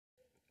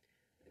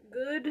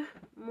Good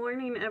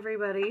morning,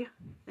 everybody.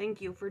 Thank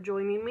you for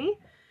joining me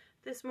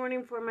this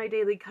morning for my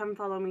daily Come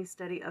Follow Me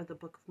study of the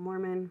Book of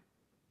Mormon.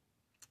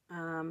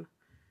 We're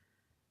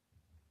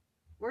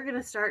going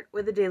to start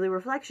with a daily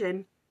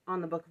reflection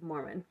on the Book of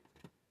Mormon.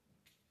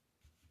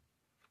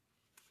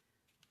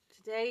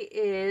 Today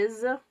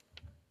is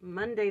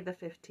Monday the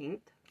 15th.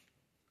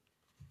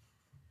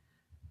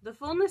 The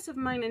fullness of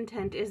mine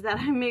intent is that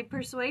I may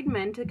persuade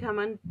men to come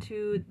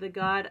unto the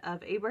God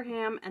of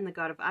Abraham, and the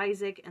God of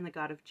Isaac, and the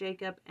God of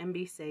Jacob, and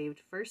be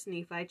saved. 1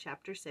 Nephi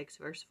chapter 6,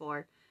 verse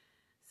 4.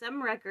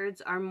 Some records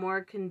are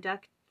more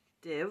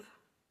conducive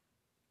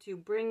to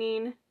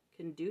bringing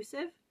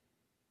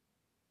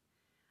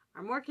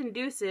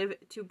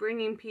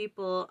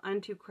people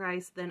unto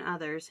Christ than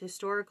others.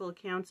 Historical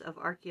accounts of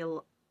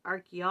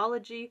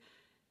archaeology,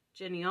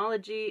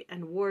 genealogy,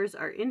 and wars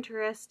are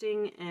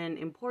interesting and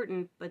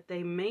important, but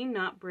they may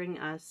not bring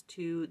us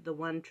to the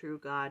one true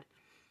God.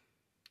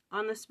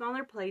 On the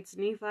smaller plates,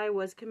 Nephi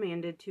was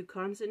commanded to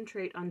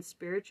concentrate on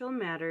spiritual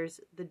matters,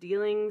 the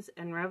dealings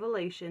and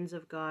revelations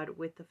of God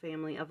with the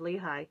family of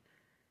Lehi.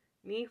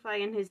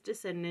 Nephi and his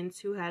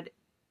descendants, who had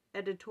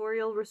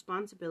editorial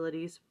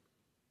responsibilities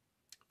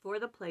for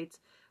the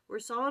plates, were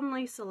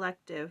solemnly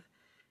selective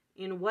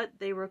in what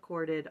they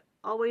recorded,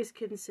 always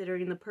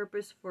considering the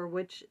purpose for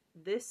which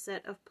this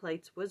set of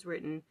plates was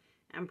written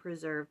and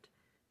preserved.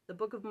 The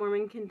Book of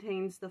Mormon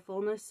contains the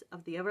fullness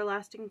of the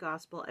everlasting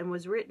gospel and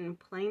was written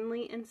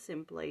plainly and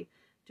simply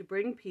to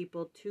bring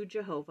people to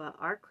Jehovah,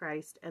 our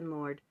Christ and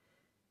Lord.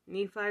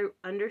 Nephi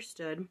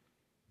understood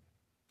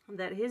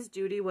that his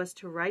duty was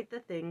to write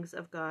the things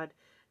of God,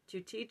 to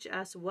teach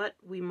us what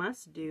we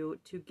must do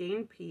to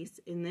gain peace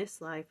in this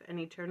life and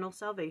eternal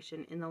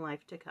salvation in the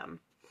life to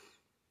come.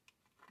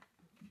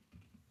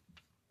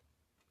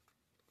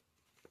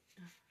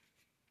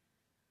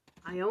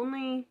 I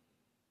only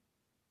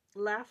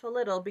laugh a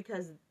little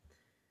because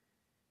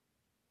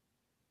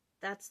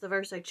that's the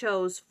verse I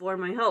chose for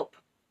my hope.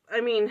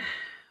 I mean,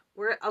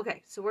 we're in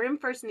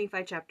 1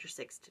 Nephi chapter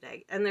 6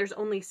 today, and there's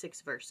only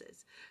 6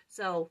 verses.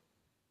 So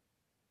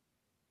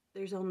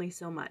there's only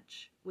so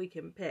much we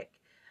can pick.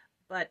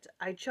 But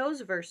I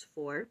chose verse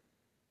 4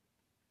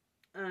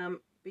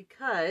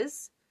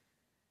 because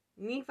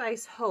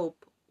Nephi's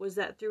hope was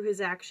that through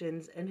his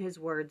actions and his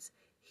words,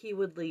 he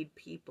would lead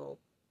people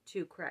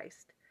to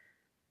Christ.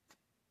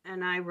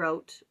 And I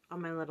wrote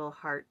on my little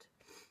heart,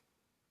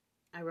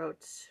 am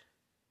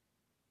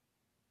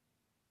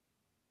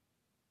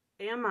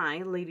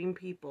I leading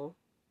people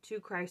to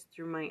Christ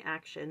through my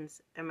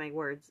actions and my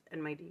words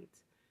and my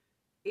deeds?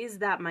 Is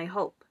that my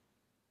hope?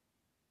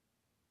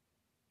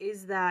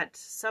 Is that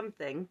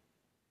something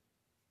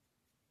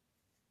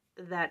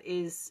that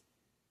is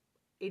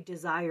a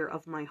desire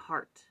of my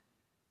heart?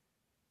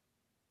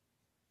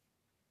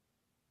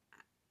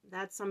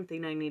 That's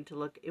something I need to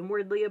look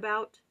inwardly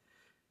about.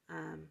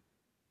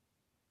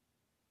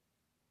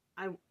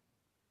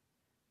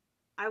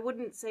 I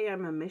wouldn't say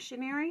I'm a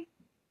missionary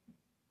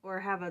or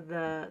have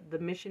the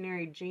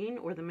missionary gene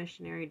or the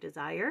missionary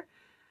desire,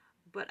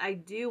 but I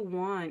do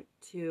want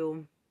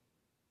to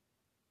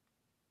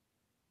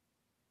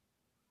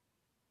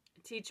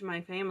teach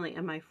my family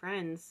and my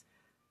friends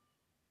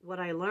what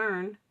I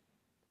learn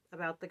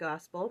about the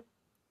gospel.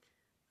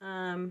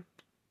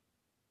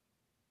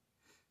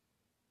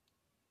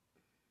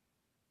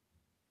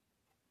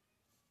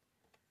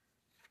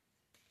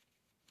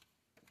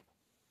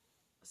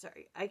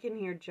 Sorry, I can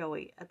hear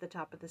Joey at the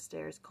top of the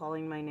stairs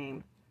calling my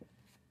name.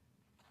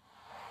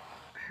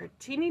 Her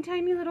teeny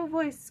tiny little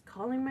voice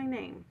calling my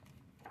name.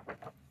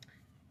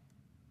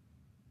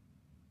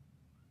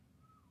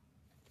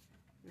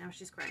 Now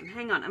she's crying.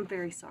 Hang on, I'm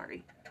very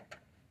sorry.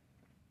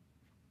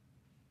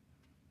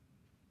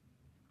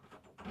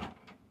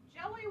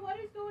 Joey, what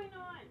is going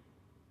on?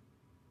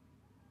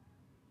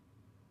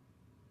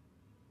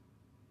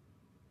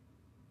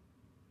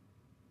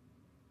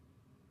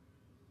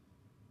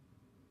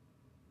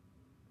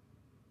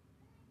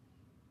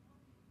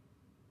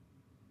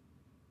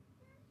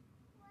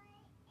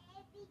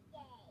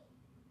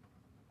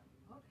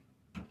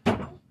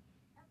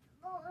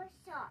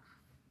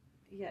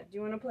 Yeah, do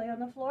you want to play on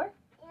the floor?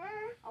 Yeah.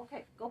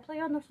 Okay, go play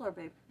on the floor,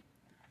 babe.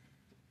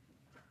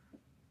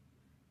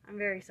 I'm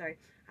very sorry.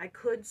 I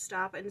could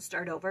stop and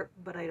start over,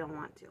 but I don't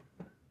want to.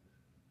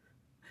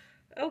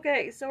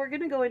 Okay, so we're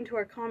going to go into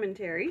our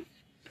commentary.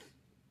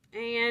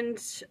 And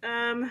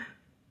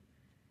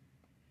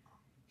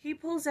he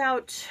pulls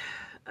out,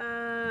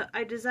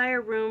 I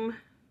desire room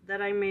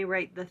that I may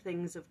write the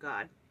things of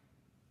God.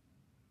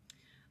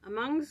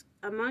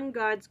 Among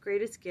God's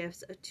greatest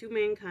gifts to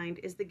mankind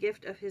is the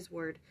gift of his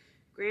word,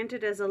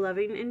 granted as a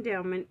loving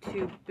endowment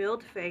to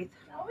build faith,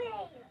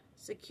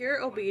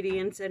 secure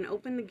obedience, and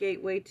open the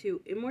gateway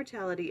to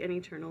immortality and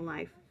eternal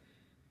life.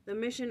 The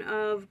mission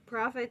of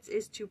prophets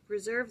is to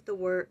preserve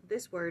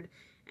this word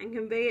and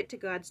convey it to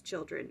God's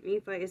children.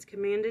 Nephi is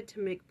commanded to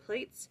make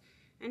plates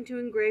and to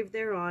engrave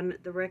thereon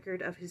the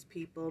record of his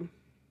people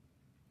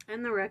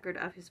and the record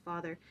of his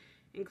father,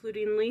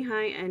 including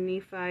Lehi and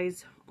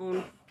Nephi's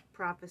own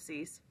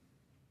prophecies.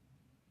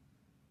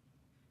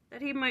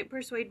 that he might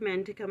persuade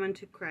men to come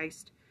unto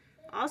Christ.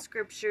 All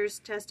scriptures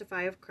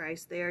testify of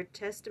Christ. They are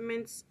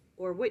testaments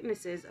or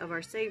witnesses of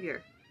our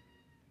Savior.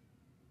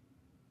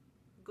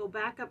 Go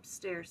back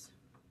upstairs.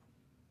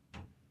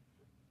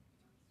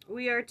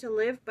 We are to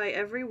live by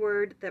every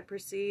word that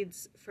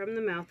proceeds from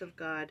the mouth of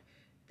God.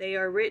 They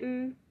are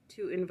written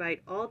to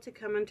invite all to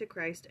come unto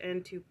Christ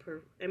and to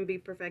be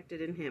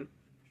perfected in him.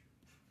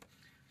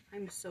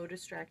 I'm so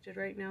distracted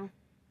right now.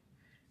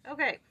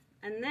 Okay,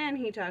 and then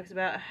he talks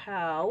about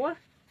how,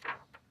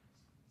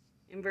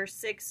 in verse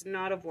 6,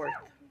 not of worth.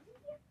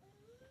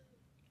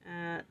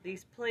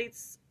 These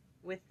plates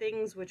with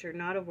things which are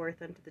not of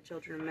worth unto the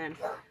children of men.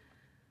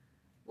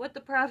 What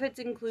the prophets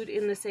include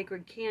in the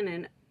sacred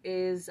canon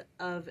is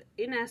of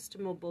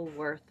inestimable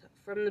worth.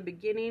 From the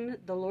beginning,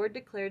 the Lord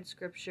declared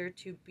Scripture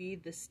to be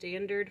the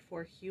standard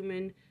for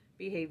human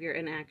behavior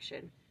and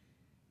action.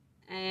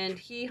 And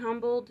he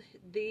humbled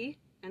thee,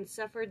 and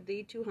suffered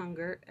thee to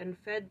hunger, and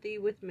fed thee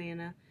with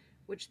manna,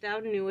 which thou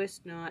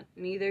knewest not,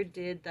 neither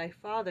did thy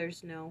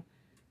fathers know,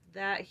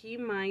 that he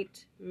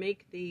might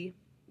make thee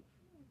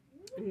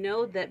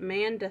know that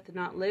man doth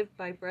not live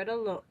by bread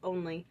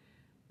only,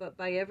 but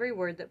by every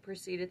word that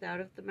proceedeth out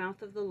of the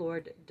mouth of the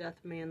Lord doth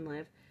man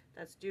live.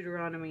 That's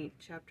Deuteronomy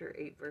chapter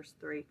 8, verse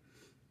 3.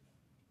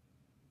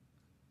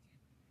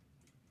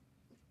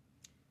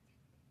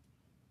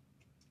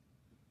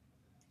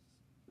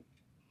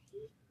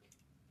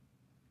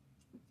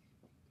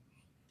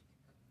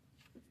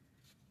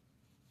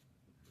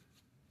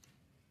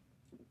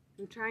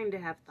 I'm trying to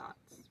have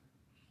thoughts.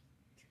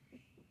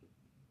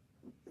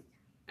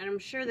 And I'm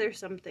sure there's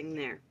something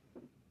there.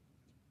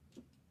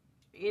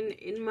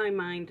 In my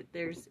mind,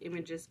 there's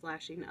images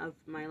flashing of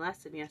my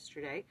lesson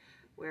yesterday,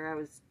 where I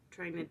was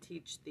trying to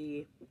teach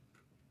the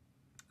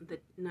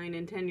 9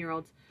 and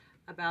 10-year-olds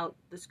about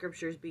the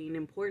scriptures being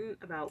important,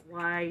 about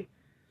why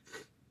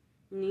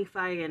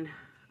Nephi and,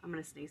 I'm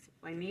going to sneeze,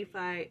 why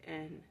Nephi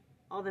and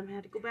all them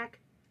had to go back.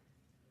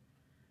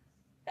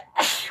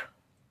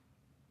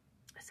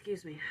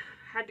 Excuse me.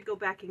 Had to go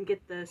back and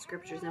get the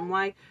scriptures, and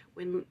why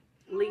when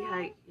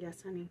Lehi,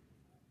 yes honey?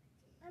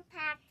 A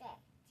package.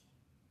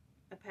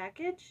 A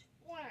package?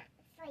 Yeah,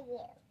 for you.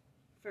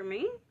 For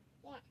me?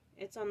 Yeah.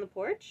 It's on the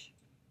porch?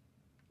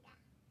 Yeah.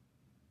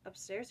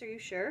 Upstairs, are you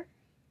sure?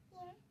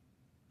 Yeah.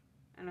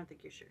 I don't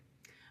think you're sure.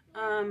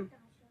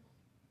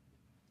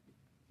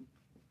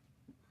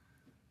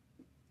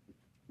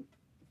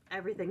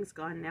 Everything's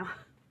gone now.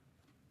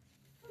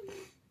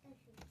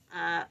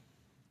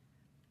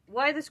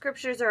 Why the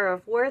scriptures are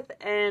of worth,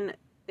 and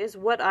is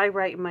what I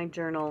write in my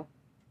journal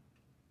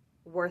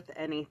worth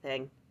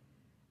anything?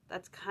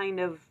 That's kind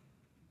of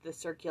the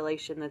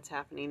circulation that's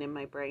happening in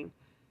my brain.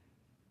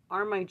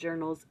 Are my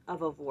journals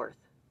of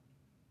worth?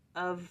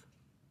 Of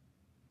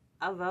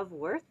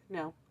worth?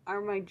 No.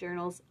 Are my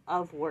journals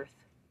of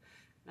worth?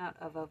 Not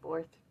of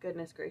worth.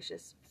 Goodness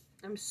gracious.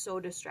 I'm so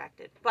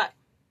distracted. But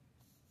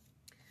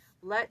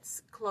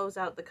let's close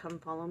out the Come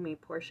Follow Me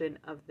portion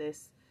of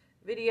this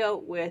video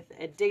with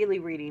a daily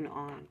reading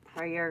on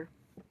prayer.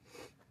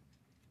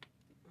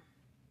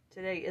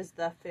 Today is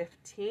the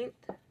 15th.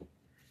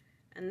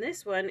 And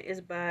this one is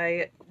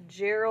by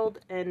Gerald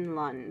N.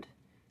 Lund.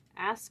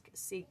 Ask,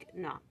 seek,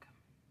 knock.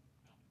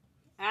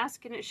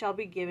 Ask, and it shall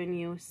be given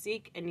you.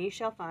 Seek, and ye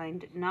shall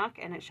find. Knock,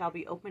 and it shall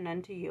be opened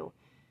unto you.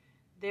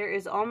 There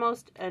is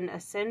almost an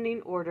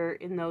ascending order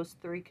in those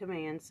 3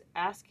 commands.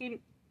 Asking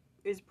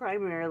is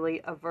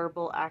primarily a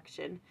verbal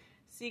action.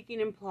 Seeking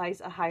implies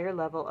a higher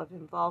level of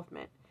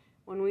involvement.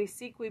 When we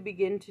seek, we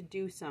begin to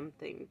do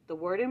something. The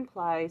word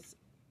implies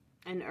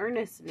an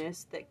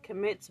earnestness that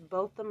commits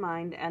both the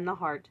mind and the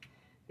heart,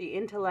 the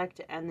intellect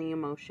and the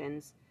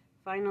emotions.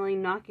 Finally,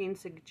 knocking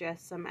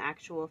suggests some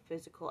actual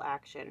physical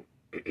action.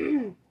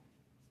 The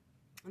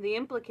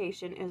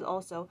implication is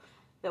also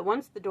that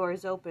once the door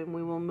is open,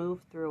 we will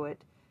move through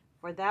it,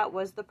 for that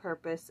was the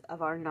purpose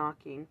of our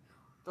knocking.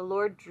 The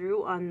Lord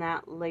drew on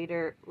that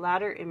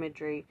latter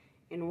imagery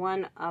in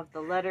one of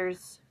the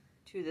letters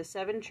to the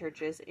 7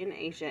 churches in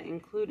Asia,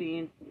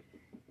 included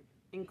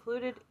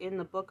in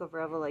the book of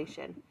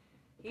Revelation.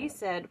 He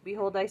said,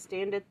 Behold, I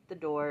stand at the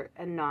door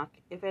and knock.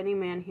 If any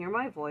man hear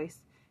my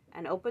voice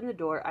and open the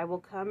door, I will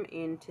come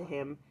in to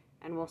him,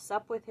 and will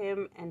sup with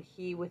him, and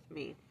he with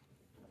me.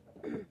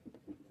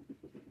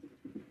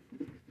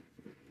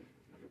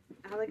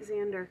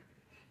 Alexander,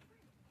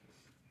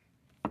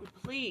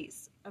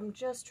 please, I'm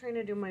just trying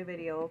to do my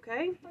video,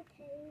 okay?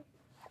 Okay.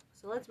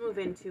 So let's move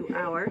into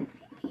our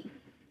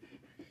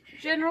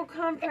General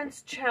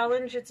Conference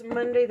Challenge. It's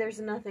Monday,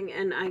 there's nothing,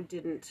 and I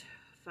didn't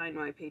find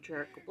my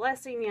patriarchal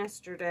blessing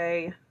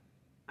yesterday.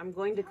 I'm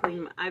going to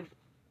clean, I've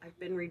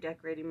been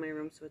redecorating my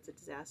room, so it's a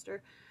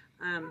disaster.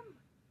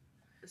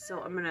 So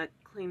I'm going to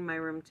clean my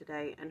room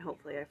today, and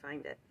hopefully I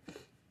find it.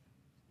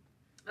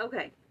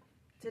 Okay,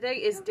 today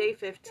is day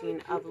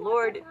 15 of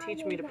Lord,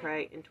 Teach Me to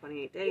Pray in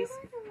 28 days.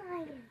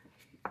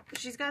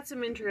 She's got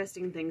some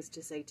interesting things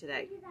to say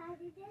today.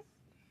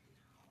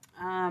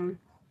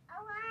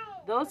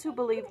 Those who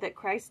believe that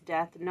Christ's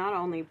death not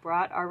only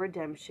bought our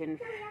redemption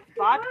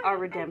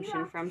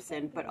from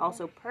sin, but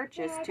also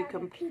purchased the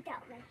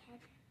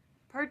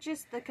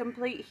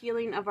complete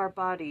healing of our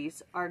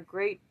bodies, are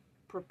great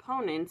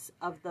proponents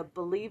of the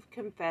believe,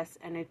 confess,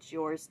 and it's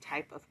yours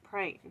type of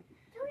praying.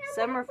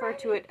 Some refer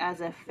to it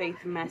as a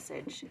faith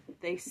message.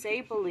 They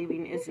say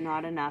believing is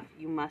not enough.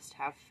 You must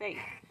have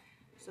faith.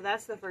 So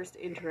that's the first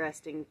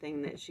interesting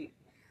thing that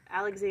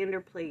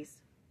Alexander, please.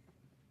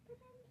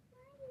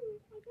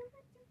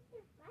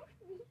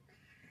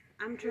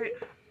 I'm trying.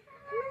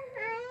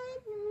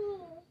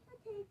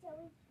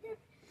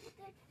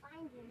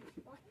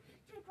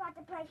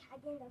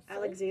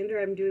 Alexander,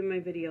 I'm doing my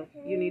video.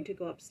 You need to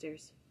go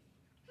upstairs.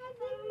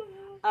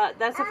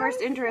 That's the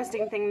first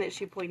interesting thing that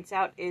she points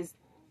out is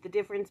the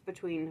difference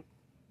between,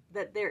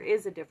 that there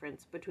is a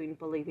difference between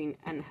believing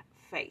and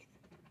faith.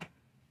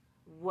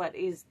 What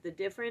is the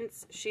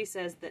difference? She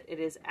says that it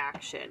is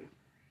action.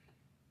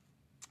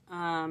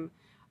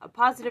 A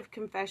positive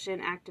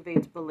confession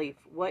activates belief.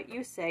 What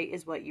you say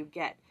is what you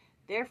get.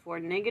 Therefore,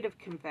 negative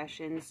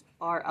confessions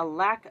are a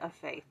lack of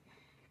faith.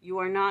 You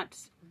are not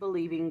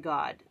believing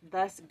God.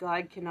 Thus,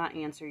 God cannot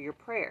answer your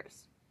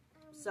prayers.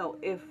 So,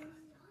 if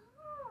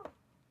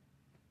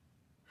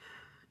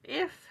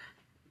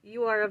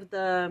you are of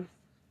the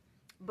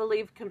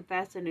believe,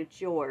 confess, and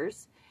it's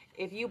yours,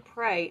 if you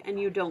pray and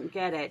you don't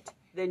get it,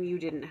 then you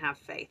didn't have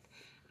faith.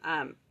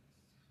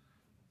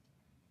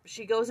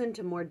 She goes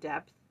into more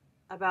depth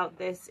about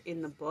this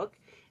in the book,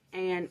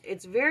 and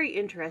it's very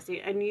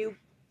interesting, and you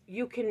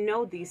can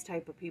know these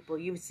type of people.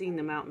 You've seen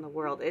them out in the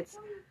world. It's,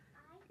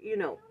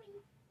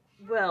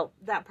 well,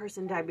 that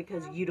person died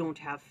because you don't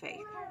have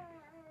faith.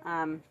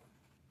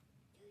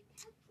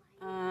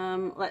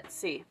 Let's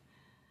see.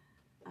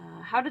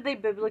 How did they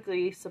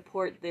biblically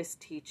support this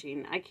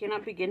teaching? I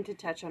cannot begin to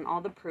touch on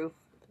all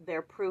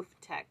their proof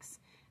texts.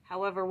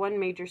 However, one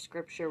major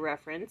scripture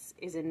reference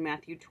is in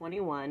Matthew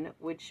 21,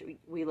 which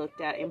we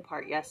looked at in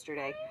part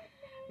yesterday.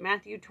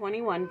 Matthew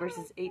 21,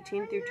 verses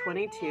 18 through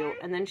 22,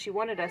 and then she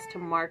wanted us to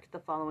mark the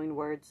following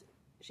words.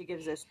 She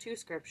gives us two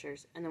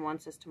scriptures, and then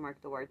wants us to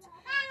mark the words.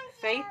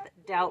 Faith,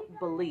 doubt,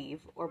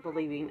 believe, or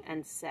believing,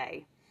 and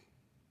say.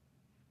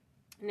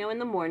 Now in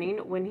the morning,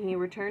 when he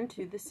returned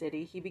to the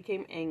city, he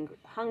became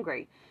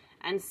hungry,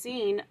 and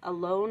seeing a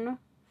lone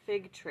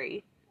fig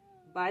tree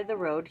by the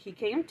road, he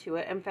came to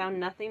it, and found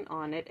nothing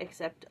on it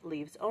except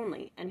leaves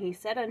only. And he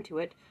said unto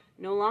it,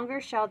 No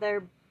longer shall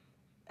there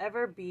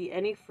ever be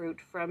any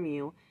fruit from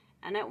you.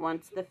 And at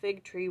once the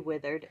fig tree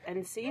withered.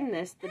 And seeing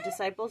this, the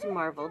disciples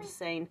marveled,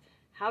 saying,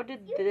 How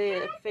did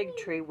the fig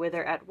tree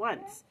wither at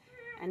once?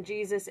 And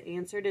Jesus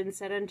answered and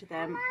said unto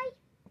them, I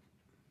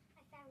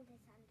found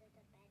this under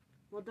the bed.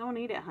 Well, don't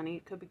eat it, honey.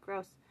 It could be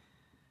gross.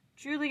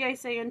 Truly I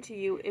say unto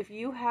you, if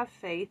you have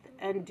faith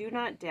and do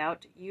not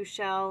doubt, you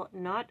shall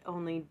not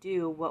only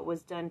do what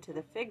was done to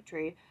the fig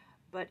tree,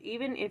 but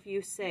even if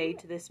you say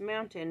to this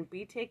mountain,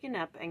 Be taken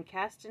up and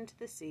cast into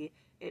the sea,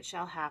 it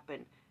shall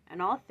happen.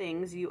 And all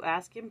things you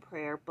ask in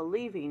prayer,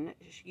 believing,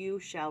 you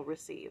shall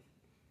receive.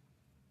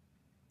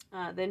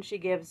 Then she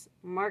gives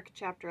Mark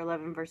chapter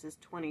 11, verses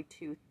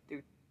 23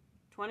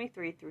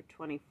 through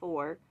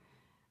 24,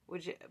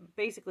 which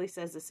basically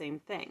says the same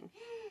thing.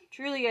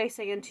 Truly I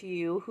say unto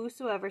you,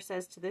 whosoever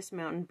says to this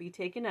mountain, Be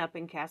taken up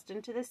and cast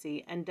into the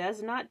sea, and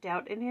does not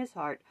doubt in his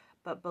heart,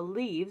 but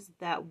believes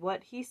that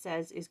what he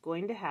says is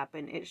going to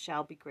happen, it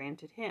shall be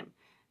granted him.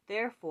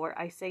 Therefore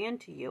I say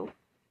unto you,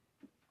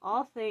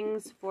 all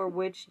things for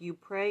which you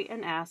pray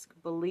and ask,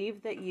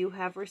 believe that you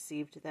have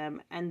received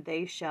them, and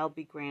they shall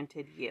be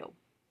granted you.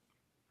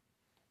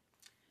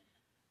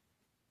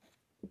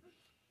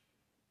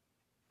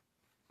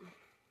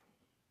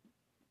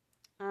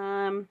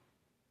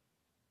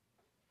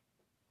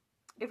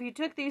 If you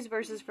took these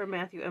verses from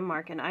Matthew and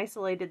Mark and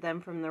isolated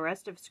them from the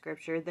rest of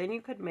Scripture, then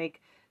you could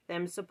make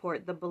them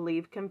support the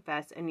believe,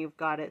 confess, and you've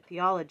got it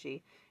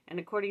theology. And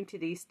according to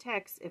these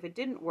texts, if it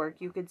didn't work,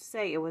 you could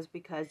say it was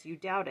because you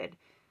doubted.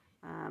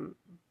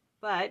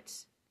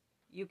 But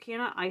you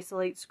cannot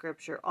isolate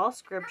Scripture. All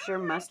Scripture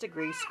must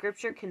agree.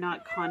 Scripture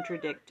cannot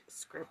contradict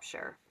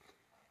Scripture.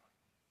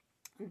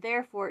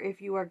 Therefore,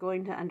 if you are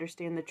going to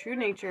understand the true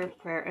nature of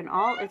prayer and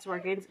all its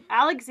workings...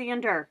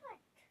 Alexander!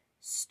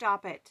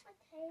 Stop it.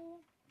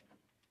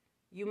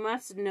 You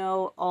must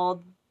know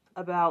all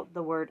about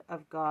the Word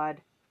of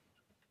God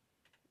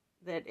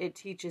that it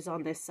teaches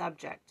on this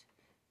subject.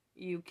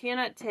 You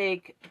cannot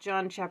take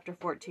John chapter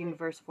 14,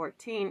 verse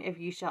 14, if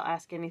ye shall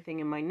ask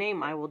anything in my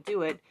name, I will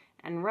do it,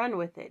 and run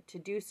with it. To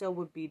do so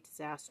would be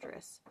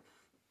disastrous.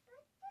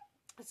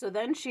 So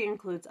then she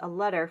includes a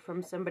letter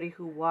from somebody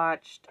who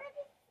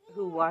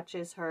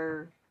watches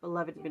her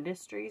beloved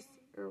ministries,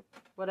 or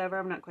whatever,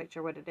 I'm not quite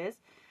sure what it is.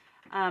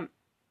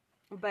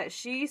 But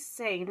she's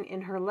saying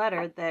in her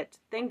letter that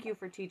thank you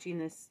for teaching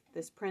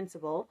this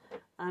principle.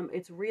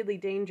 It's really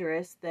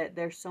dangerous that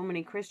there's so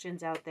many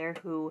Christians out there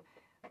who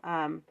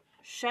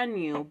shun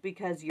you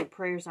because your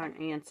prayers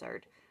aren't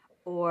answered,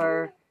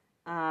 or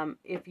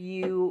If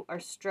you are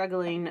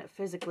struggling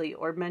physically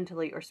or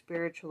mentally or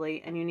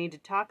spiritually and you need to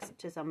talk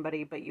to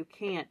somebody, but you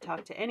can't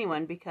talk to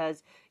anyone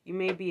because you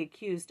may be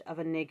accused of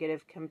a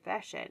negative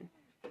confession.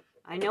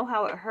 I know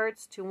how it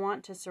hurts to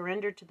want to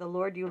surrender to the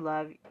Lord you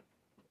love,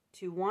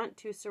 to want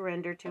to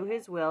surrender to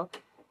His will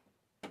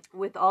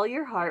with all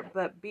your heart,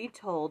 but be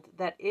told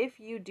that if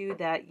you do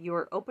that,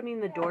 you're opening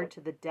the door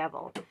to the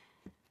devil.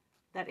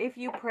 That if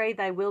you pray,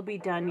 thy will be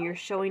done, you're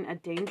showing a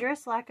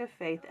dangerous lack of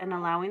faith and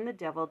allowing the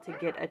devil to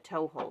get a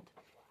toehold.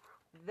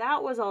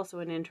 That was also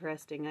an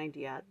interesting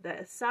idea.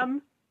 That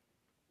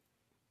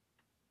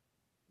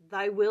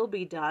thy will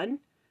be done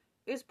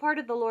is part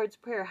of the Lord's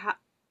Prayer.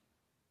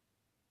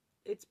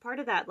 It's part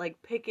of that,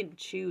 like, pick and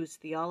choose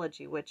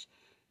theology, which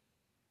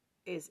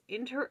is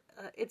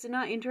it's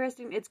not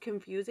interesting, it's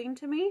confusing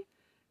to me.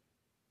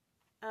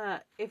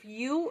 If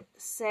you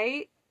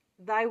say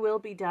thy will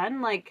be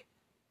done, like,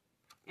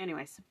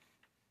 anyways,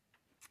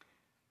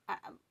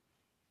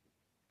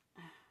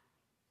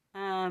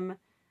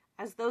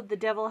 as though the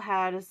devil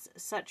has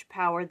such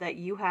power that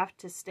you have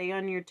to stay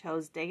on your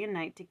toes day and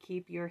night to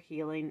keep your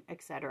healing,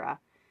 etc.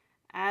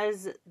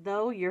 As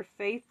though your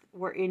faith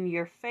were in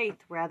your faith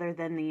rather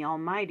than the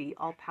Almighty,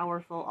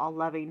 all-powerful,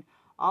 all-loving,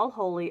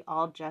 all-holy,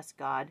 all-just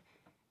God.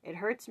 It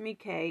hurts me,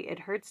 Kay. It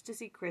hurts to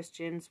see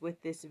Christians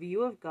with this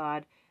view of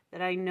God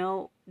that I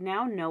now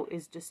know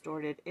is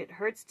distorted. It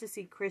hurts to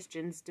see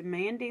Christians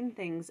demanding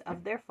things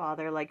of their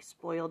Father like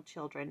spoiled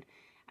children,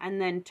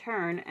 and then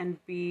turn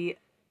and be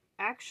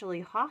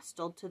actually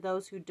hostile to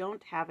those who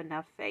don't have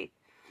enough faith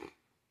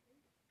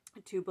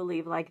to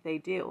believe like they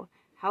do.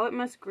 How it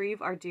must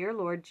grieve our dear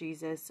Lord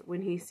Jesus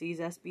when He sees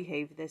us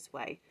behave this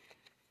way.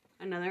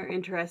 Another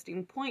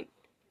interesting point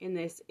in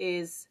this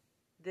is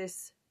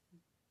this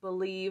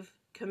believe,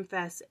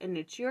 confess, and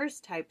it's yours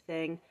type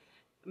thing,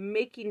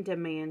 making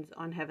demands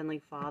on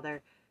Heavenly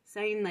Father,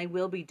 saying thy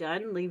will be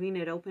done, leaving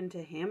it open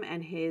to Him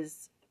and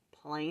His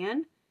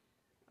plan,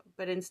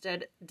 but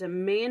instead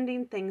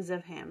demanding things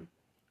of Him.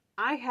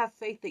 I have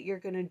faith that you're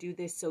going to do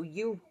this, so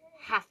you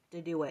have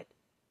to do it.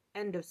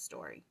 End of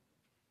story.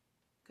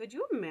 Could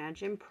you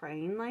imagine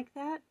praying like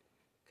that?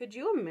 Could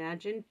you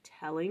imagine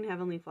telling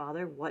Heavenly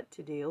Father what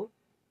to do?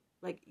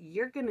 Like,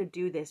 you're going to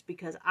do this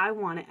because I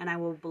want it, and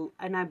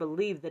I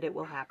believe that it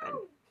will happen.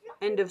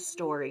 End of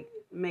story.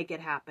 Make it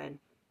happen.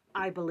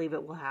 I believe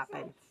it will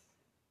happen.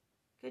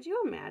 Could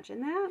you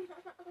imagine that?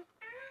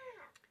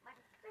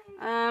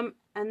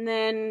 And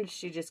then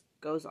she just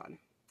goes on.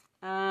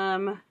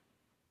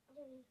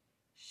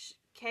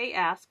 Kay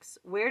asks,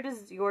 where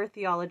does your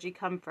theology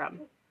come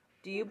from?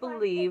 Do you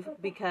believe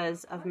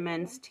because of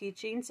men's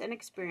teachings and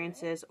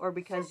experiences, or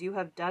because you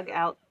have dug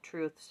out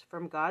truths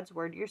from God's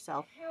word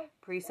yourself,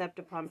 precept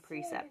upon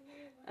precept?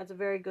 That's a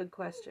very good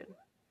question.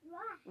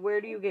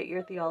 Where do you get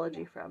your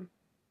theology from?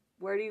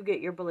 Where do you get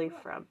your belief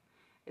from?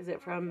 Is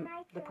it from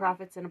the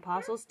prophets and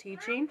apostles'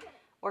 teaching,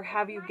 or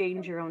have you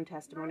gained your own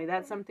testimony?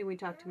 That's something we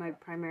talked to my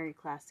primary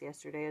class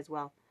yesterday as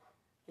well,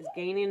 is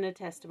gaining a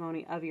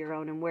testimony of your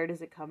own, and where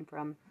does it come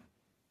from,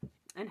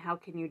 and how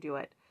can you do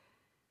it?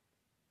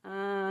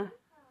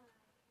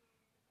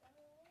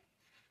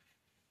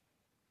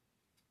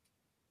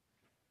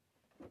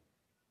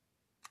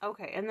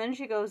 Okay, and then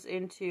she goes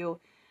into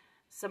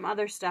some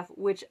other stuff,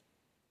 which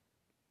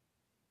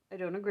I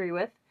don't agree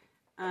with,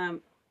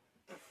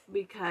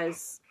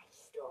 because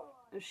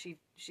she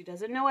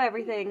doesn't know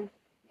everything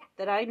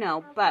that I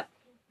know, but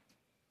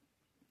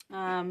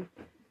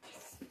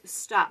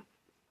stop.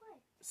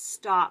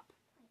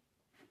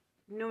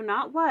 No,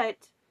 not what.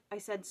 I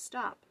said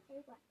stop.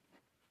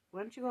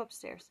 Why don't you go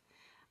upstairs?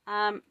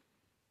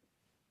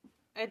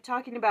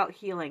 Talking about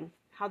healing,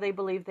 how they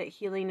believe that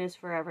healing is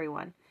for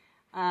everyone.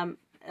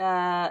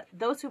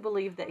 Those who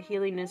believe that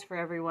healing is for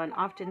everyone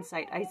often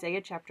cite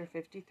Isaiah chapter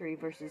 53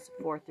 verses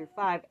 4 through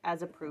 5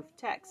 as a proof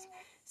text,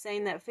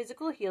 saying that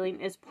physical healing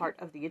is part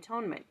of the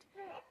atonement.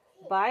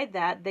 By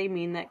that, they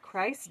mean that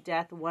Christ's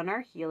death won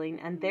our healing,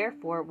 and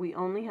therefore we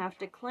only have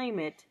to claim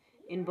it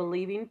in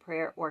believing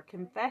prayer or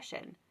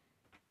confession.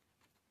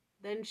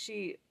 Then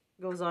she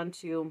goes on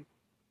to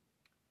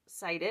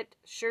cite it.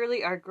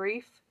 Surely our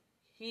grief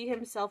He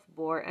Himself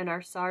bore, and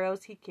our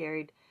sorrows He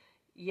carried.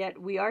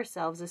 Yet we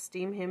ourselves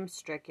esteem Him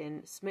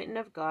stricken, smitten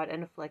of God,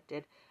 and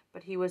afflicted.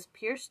 But He was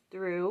pierced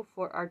through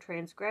for our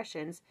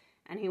transgressions,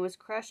 and He was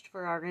crushed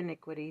for our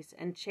iniquities,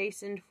 and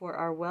chastened for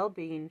our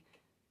well-being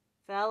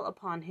fell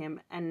upon Him,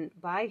 and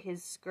by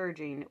His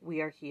scourging we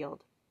are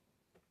healed.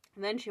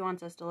 And then she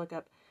wants us to look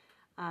up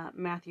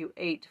Matthew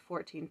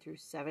 8:14 through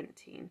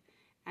 17.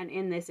 And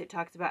in this it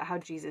talks about how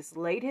Jesus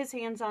laid His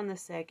hands on the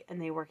sick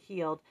and they were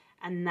healed.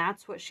 And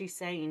that's what she's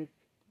saying,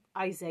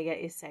 Isaiah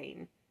is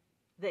saying.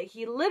 That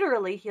He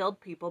literally healed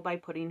people by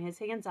putting His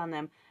hands on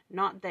them.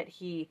 Not that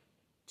He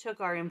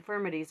took our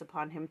infirmities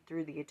upon Him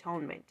through the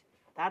atonement.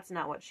 That's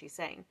not what she's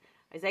saying.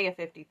 Isaiah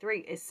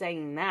 53 is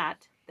saying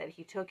that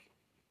He took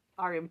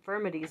our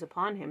infirmities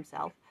upon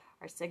Himself,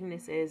 our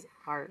sicknesses,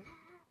 our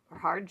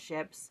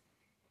hardships.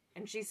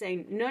 And she's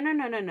saying,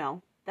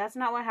 no. That's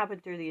not what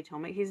happened through the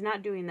atonement. He's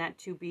not doing that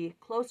to be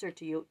closer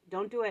to you.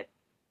 Don't do it.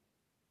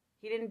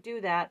 He didn't do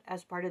that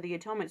as part of the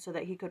atonement so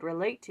that he could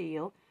relate to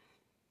you,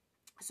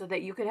 so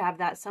that you could have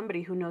that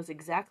somebody who knows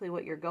exactly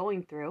what you're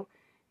going through.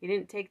 He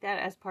didn't take that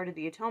as part of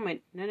the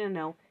atonement.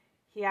 No.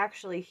 He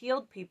actually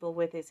healed people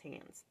with his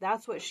hands.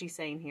 That's what she's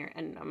saying here.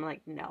 And I'm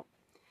like, no.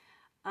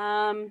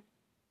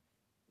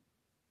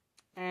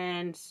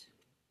 And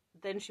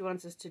then she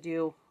wants us to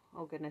do,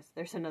 oh goodness,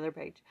 there's another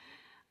page.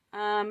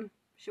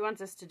 She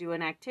wants us to do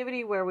an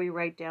activity where we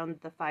write down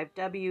the 5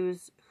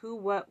 W's, who,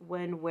 what,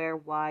 when, where,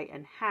 why,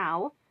 and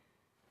how,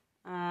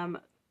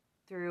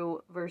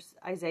 through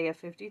Isaiah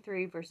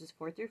 53, verses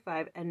 4 through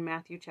 5, and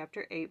Matthew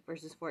chapter 8,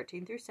 verses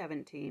 14 through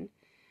 17.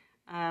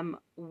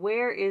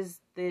 Where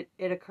is it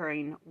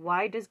occurring?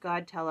 Why does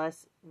God tell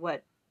us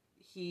what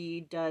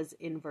he does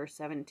in verse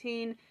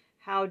 17?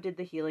 How did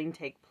the healing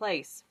take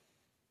place?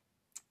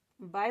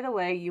 By the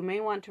way, you may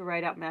want to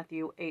write out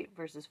Matthew 8,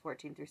 verses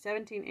 14 through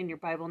 17 in your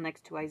Bible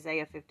next to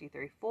Isaiah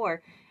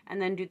 53:4,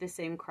 and then do the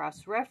same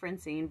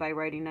cross-referencing by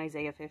writing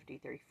Isaiah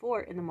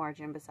 53:4 in the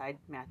margin beside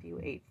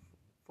Matthew 8,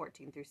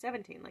 14 through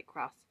 17, like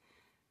cross.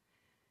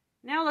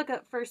 Now look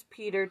at 1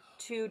 Peter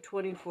 2,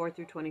 24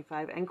 through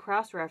 25 and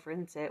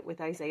cross-reference it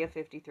with Isaiah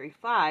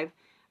 53:5.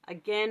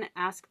 Again,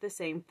 ask the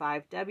same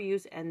 5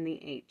 W's and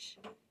the H.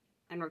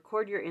 And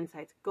record your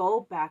insights. Go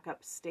back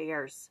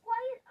upstairs.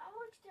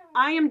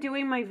 I am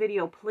doing my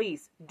video,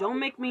 please. Don't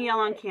make me yell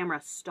on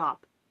camera.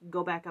 Stop.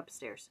 Go back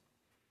upstairs.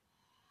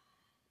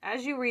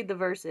 As you read the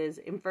verses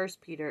in 1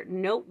 Peter,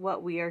 note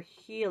what we are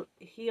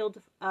healed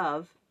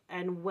of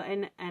and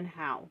when and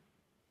how.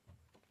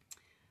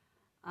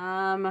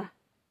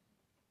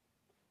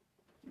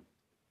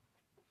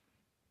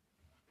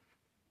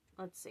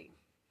 Let's see.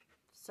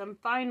 Some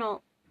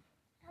final...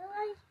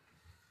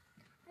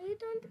 Are you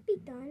going to be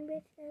done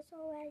with this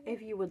already?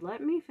 If you would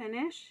let me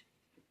finish...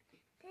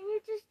 Can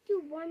you just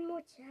do one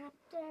more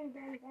chapter and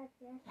then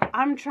that's it?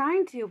 I'm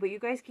trying to, but you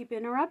guys keep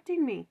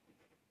interrupting me.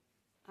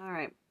 All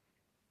right.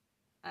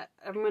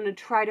 I'm going to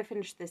try to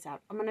finish this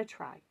out. I'm going to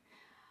try.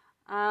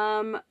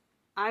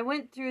 I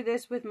went through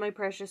this with my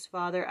precious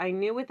father. I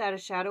knew without a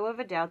shadow of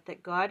a doubt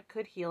that God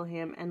could heal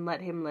him and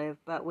let him live.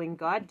 But when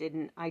God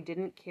didn't, I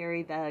didn't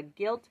carry the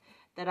guilt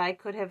that I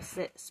could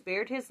have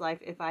spared his life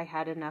if I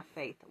had enough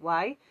faith.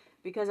 Why?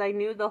 Because I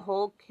knew the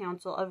whole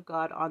counsel of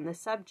God on the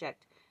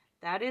subject.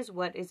 That is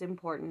what is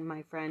important,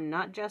 my friend,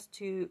 not just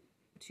to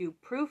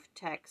proof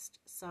text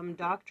some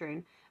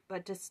doctrine,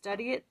 but to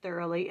study it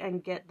thoroughly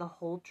and get the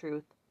whole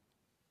truth.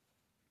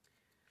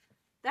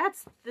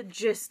 That's the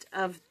gist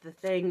of the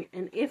thing,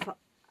 and if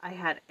I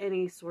had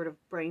any sort of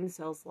brain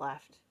cells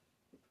left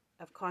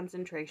of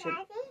concentration.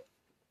 Daddy?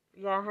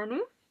 Yeah,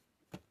 honey?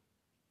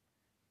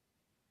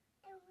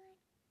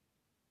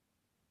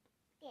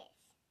 This.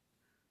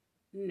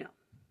 No.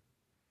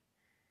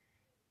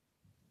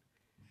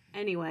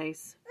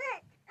 Anyways.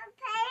 Look, a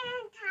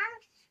parent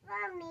house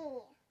for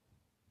me.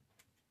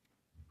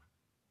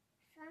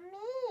 For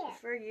me.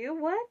 For you,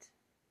 what?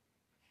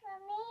 For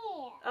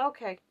me.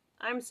 Okay.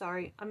 I'm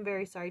sorry. I'm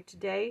very sorry.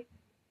 Today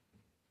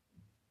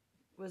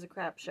was a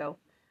crap show.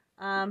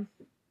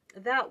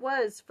 That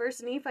was 1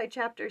 Nephi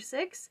chapter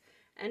 6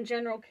 and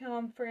General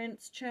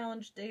Conference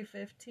Challenge Day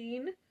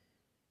 15.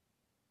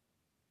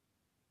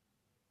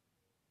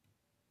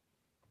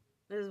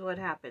 This is what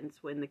happens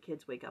when the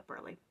kids wake up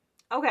early.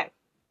 Okay.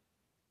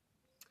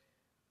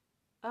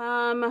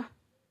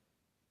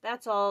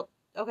 That's all.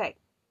 Okay.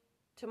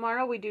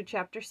 Tomorrow we do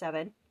chapter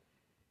 7.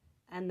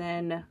 And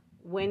then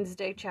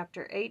Wednesday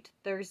chapter 8,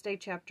 Thursday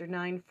chapter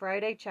 9,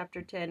 Friday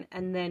chapter 10,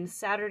 and then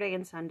Saturday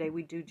and Sunday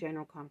we do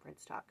general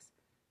conference talks.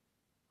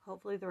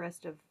 Hopefully the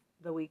rest of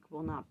the week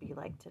will not be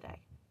like today.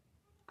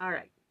 All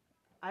right.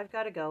 I've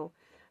got to go.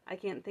 I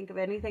can't think of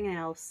anything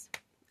else.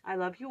 I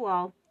love you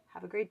all.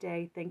 Have a great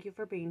day. Thank you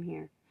for being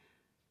here.